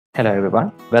Hello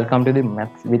everyone, welcome to the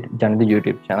Maths with Janidu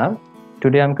YouTube channel.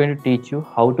 Today I'm going to teach you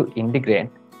how to integrate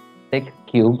sec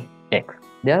cube x.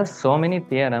 There are so many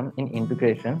theorems in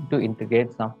integration to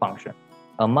integrate some function.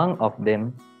 Among of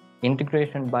them,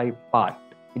 integration by part.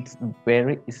 It's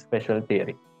very special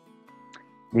theory.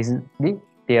 This is the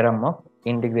theorem of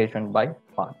integration by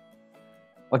part.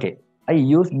 Okay, I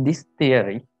use this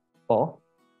theory for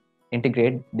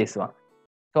integrate this one.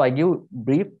 So I give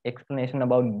brief explanation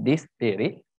about this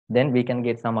theory, then we can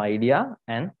get some idea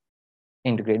and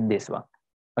integrate this one.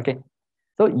 Okay,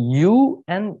 so u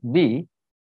and v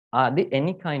are the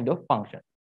any kind of function.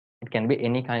 It can be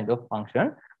any kind of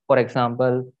function. For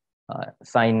example,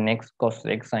 sine x, cos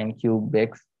x, sine cube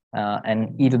x,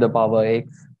 and e to the power x,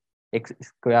 x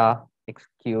square, x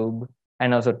cube,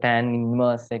 and also tan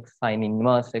inverse x, sine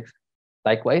inverse x.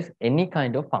 Likewise, any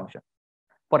kind of function.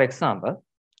 For example,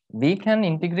 we can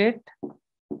integrate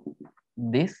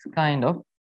this kind of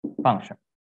function.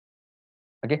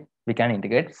 Okay, we can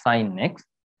integrate sine x.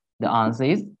 The answer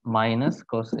is minus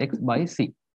cos x by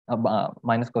c,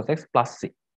 minus cos x plus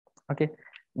c. Okay,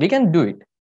 we can do it.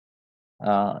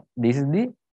 This is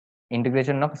the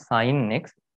integration of sine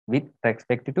x with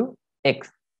respect to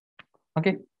x.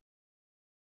 Okay,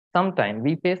 sometimes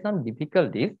we face some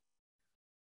difficulties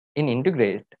in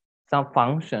integrate some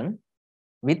function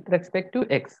with respect to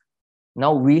x.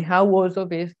 Now we have also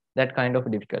faced that kind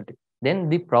of difficulty. Then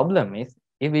the problem is,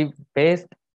 if we faced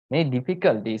many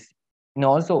difficulties in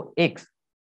also x,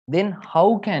 then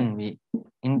how can we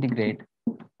integrate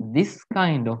this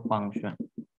kind of function,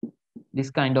 this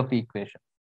kind of equation?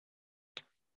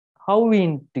 How we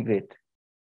integrate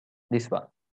this one?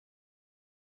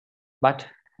 But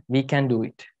we can do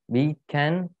it. We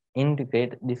can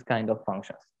integrate this kind of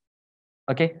functions.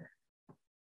 Okay.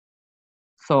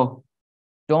 So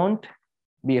don't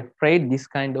be afraid this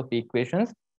kind of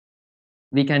equations.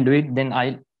 We can do it. Then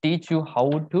I'll teach you how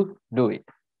to do it.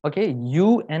 Okay,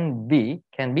 u and v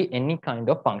can be any kind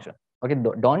of function. Okay,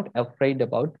 don't afraid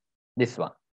about this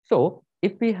one. So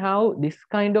if we have this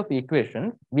kind of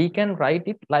equation, we can write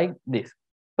it like this.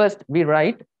 First, we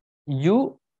write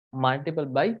u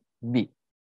multiplied by v.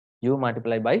 U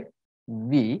multiplied by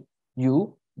v,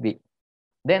 u, v.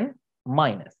 Then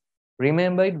minus.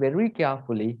 Remember it very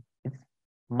carefully. It's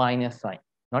minus sign,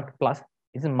 not plus.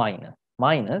 It's minus.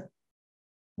 Minus.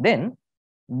 Then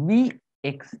we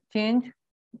exchange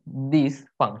this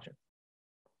function.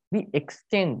 We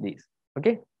exchange this.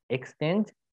 Okay, exchange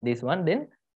this one. Then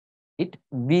it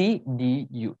v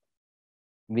du.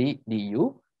 V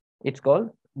du. It's called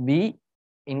v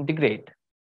integrate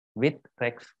with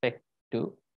respect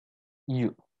to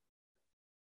u.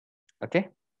 Okay,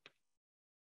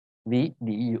 v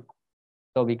du.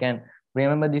 So we can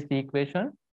remember this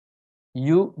equation.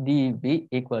 U dv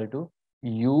equal to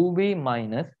uv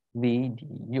minus v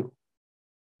du.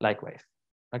 Likewise.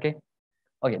 Okay.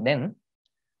 Okay, then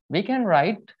we can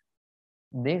write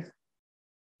this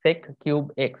sec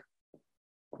cube x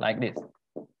like this.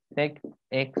 Sec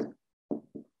x,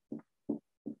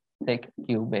 sec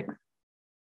cube x.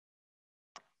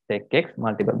 Sec x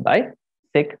multiplied by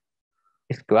sec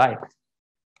square x.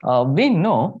 We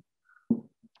know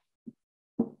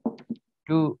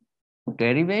to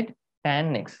derivate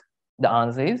tan x, the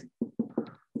answer is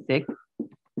sec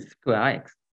square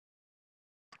x.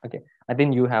 Okay, I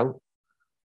think you have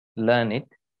learned it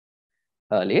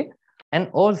earlier. And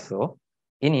also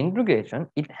in integration,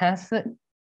 it has an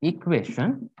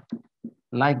equation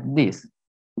like this.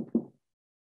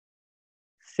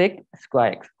 Sec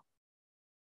square x.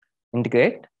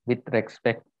 Integrate with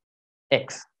respect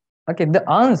x. Okay, the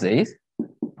answer is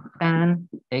tan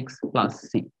x plus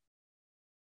c.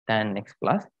 Tan x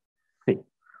plus c.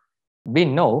 We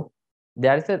know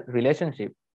there is a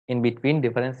relationship in between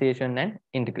differentiation and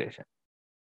integration.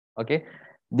 Okay,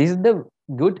 this is the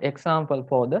good example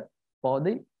for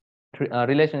the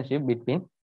relationship between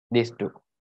these two.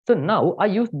 So now I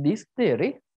use this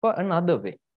theory for another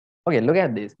way. Okay, look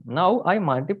at this. Now I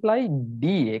multiply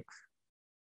dx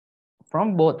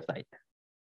from both sides.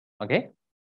 Okay,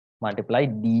 multiply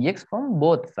dx from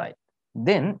both sides.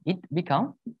 Then it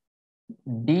becomes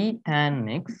d tan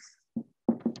x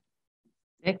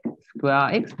sec square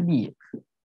x dx.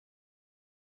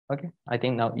 Okay, I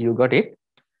think now you got it.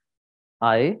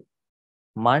 I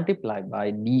multiply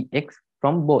by dx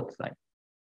from both sides.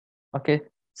 Okay,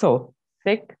 so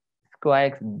sec square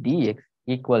x dx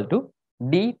equal to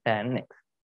d tan x.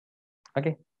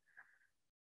 Okay,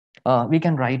 we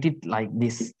can write it like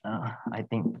this. I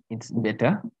think it's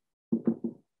better.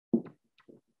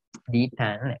 D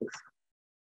tan x.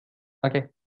 Okay,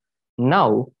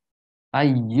 now I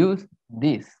use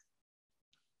this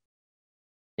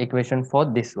equation for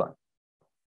this one.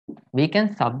 We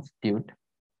can substitute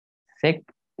sec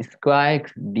square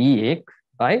x dx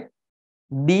by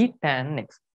d tan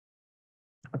x.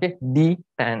 Okay, d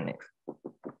tan x.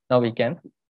 Now we can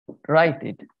write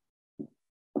it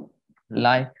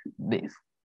like this.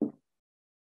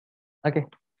 Okay,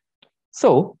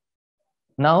 so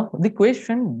now the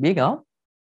question becomes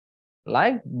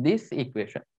like this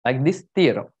equation, like this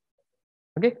theorem.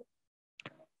 Okay,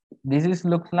 this is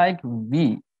looks like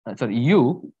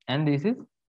u, and this is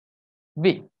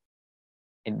v.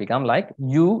 It becomes like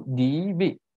u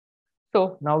dv.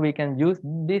 So now we can use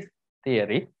this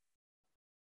theory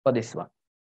for this one.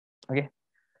 Okay,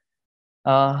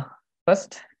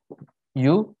 first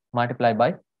u multiply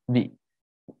by v.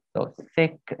 So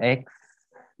sec x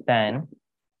tan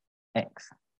x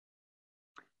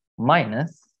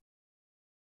minus,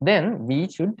 then we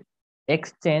should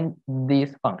exchange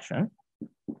this function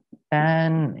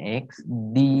tan x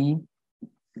d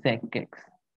sec x.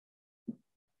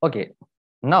 Okay,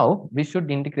 now we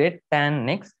should integrate tan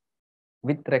x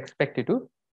with respect to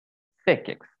sec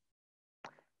x,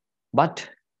 but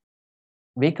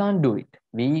we can't do it.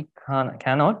 We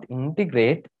cannot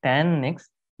integrate tan x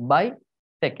by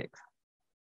sec x.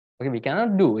 Okay, we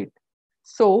cannot do it.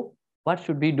 So what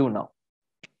should we do now?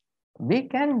 We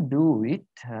can do it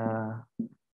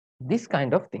this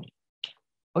kind of thing.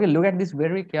 Okay, look at this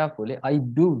very carefully. I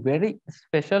do very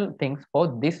special things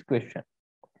for this question.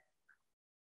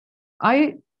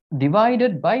 I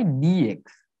divided by dx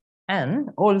and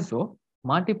also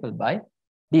multiply by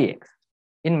dx.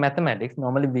 In mathematics,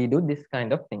 normally we do this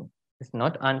kind of thing. It's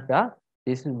not unfair.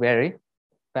 This is very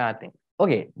fair thing.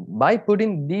 Okay, by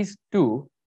putting these two,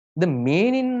 the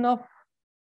meaning of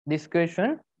this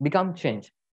question become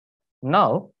changed.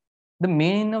 Now, the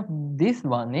meaning of this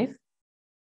one is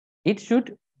it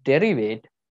should derivate.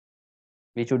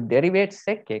 We should derivate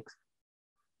sec x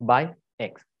by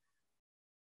x.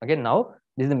 Okay, now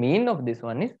this is the meaning of this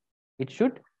one is it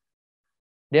should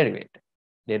derivate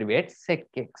sec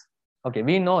x. Okay,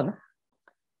 we know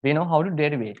how to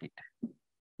derivate it.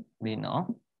 We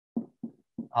know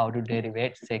how to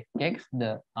derivate sec x.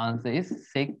 The answer is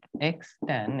sec x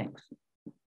tan x.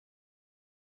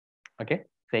 Okay,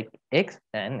 sec x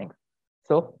tan x.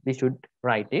 So we should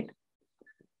write it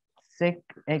sec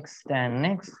x tan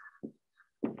x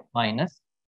minus,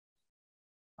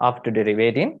 after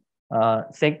derivating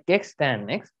sec x tan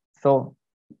x. So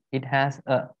it has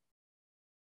a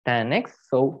tan x.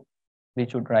 So we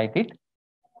should write it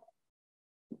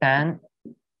tan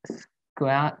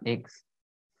square x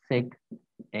sec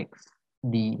x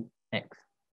dx,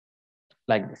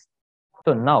 like this.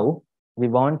 So now we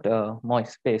want more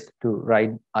space to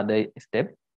write other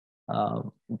steps.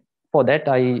 For that,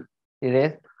 I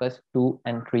erased first 2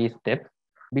 and 3 steps.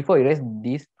 Before erase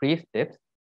these 3 steps,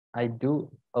 I do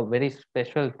a very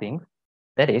special thing.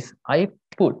 That is, I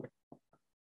put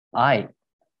I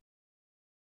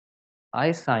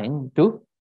sign to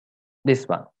this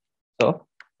one. So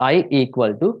I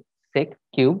equal to sec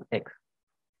cube x.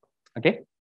 Okay,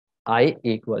 I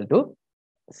equal to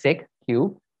sec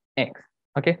cube x.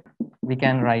 Okay, we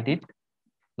can write it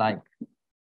like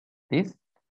this.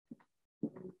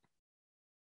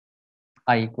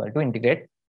 I equal to integrate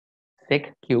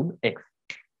sec cube x.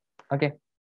 Okay,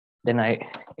 then I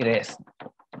erase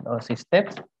those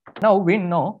steps. Now we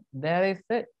know there is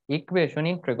an equation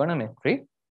in trigonometry,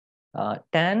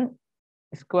 tan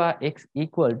square x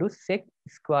equal to sec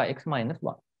square x minus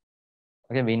 1.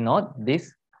 Okay, we know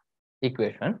this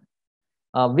equation.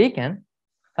 We can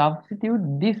substitute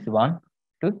this one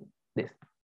to this.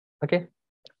 Okay,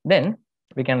 then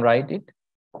we can write it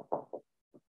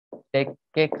sec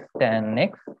x tan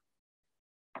x.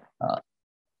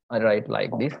 I write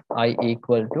like this. I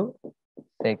equal to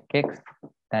sec x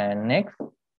tan x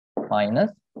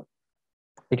minus,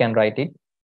 we can write it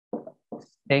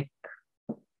sec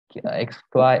x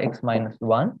square x minus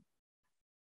 1,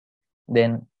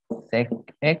 then sec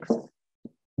x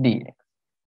dx,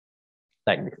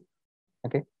 like this.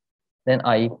 Okay, then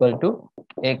I equal to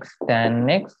x tan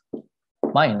x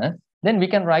minus, then we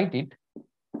can write it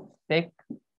sec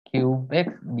cube x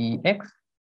dx.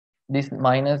 This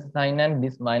minus sign and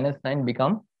this minus sign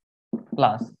become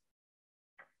plus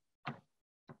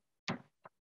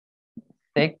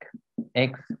sec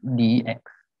x dx.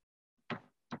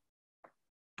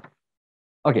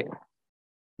 Okay,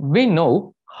 we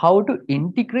know how to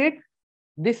integrate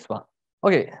this one.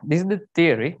 Okay, this is the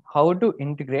theory how to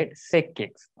integrate sec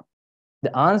x.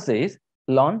 The answer is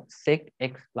ln sec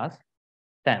x plus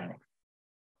tan x.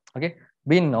 Okay,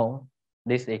 we know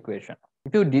this equation.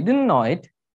 If you didn't know it,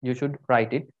 you should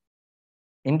write it.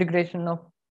 Integration of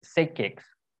sec x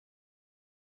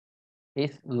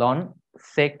is ln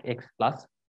sec x plus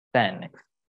tan x.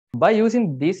 By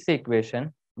using this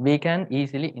equation, we can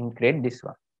easily integrate this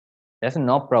one. There's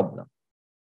no problem.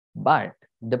 But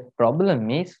the problem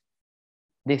is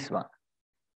this one.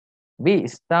 We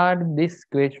start this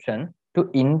equation to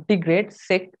integrate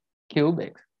sec cube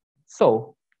x.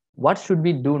 So what should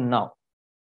we do now?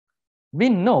 We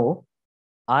know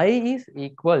I is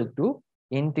equal to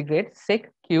integrate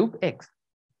sec cube x.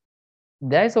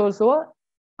 There is also a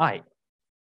I.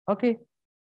 Okay.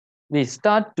 We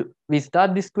start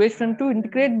this equation to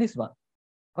integrate this one.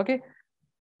 Okay.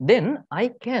 Then I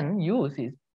can use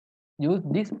this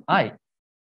I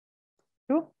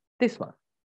to this one.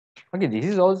 Okay, this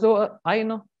is also a I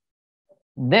now.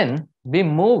 Then we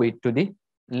move it to the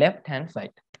left hand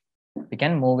side. We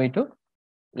can move it to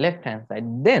left hand side.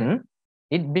 Then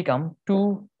it becomes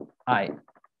 2I.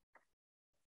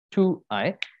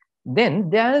 2I. Then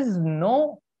there is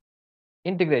no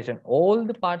integration. All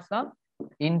the parts are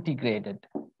integrated.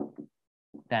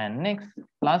 Tan x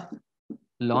plus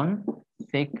ln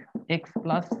sec x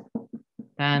plus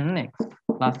tan x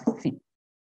plus c.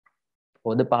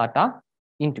 All the parts are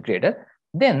integrated.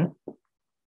 Then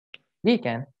we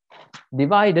can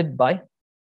divide it by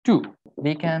 2.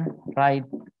 We can write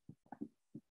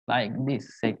like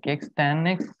this: sec x tan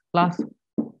x plus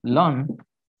ln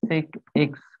sec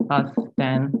x plus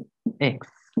tan x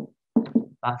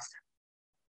plus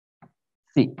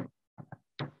c.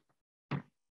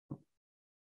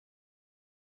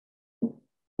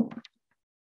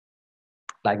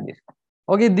 Like this.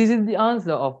 Okay, this is the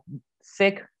answer of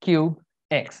sec cube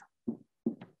x.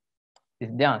 This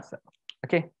is the answer.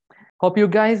 Okay. Hope you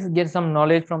guys get some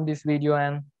knowledge from this video,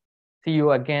 and see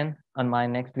you again on my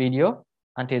next video.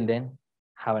 Until then,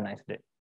 have a nice day.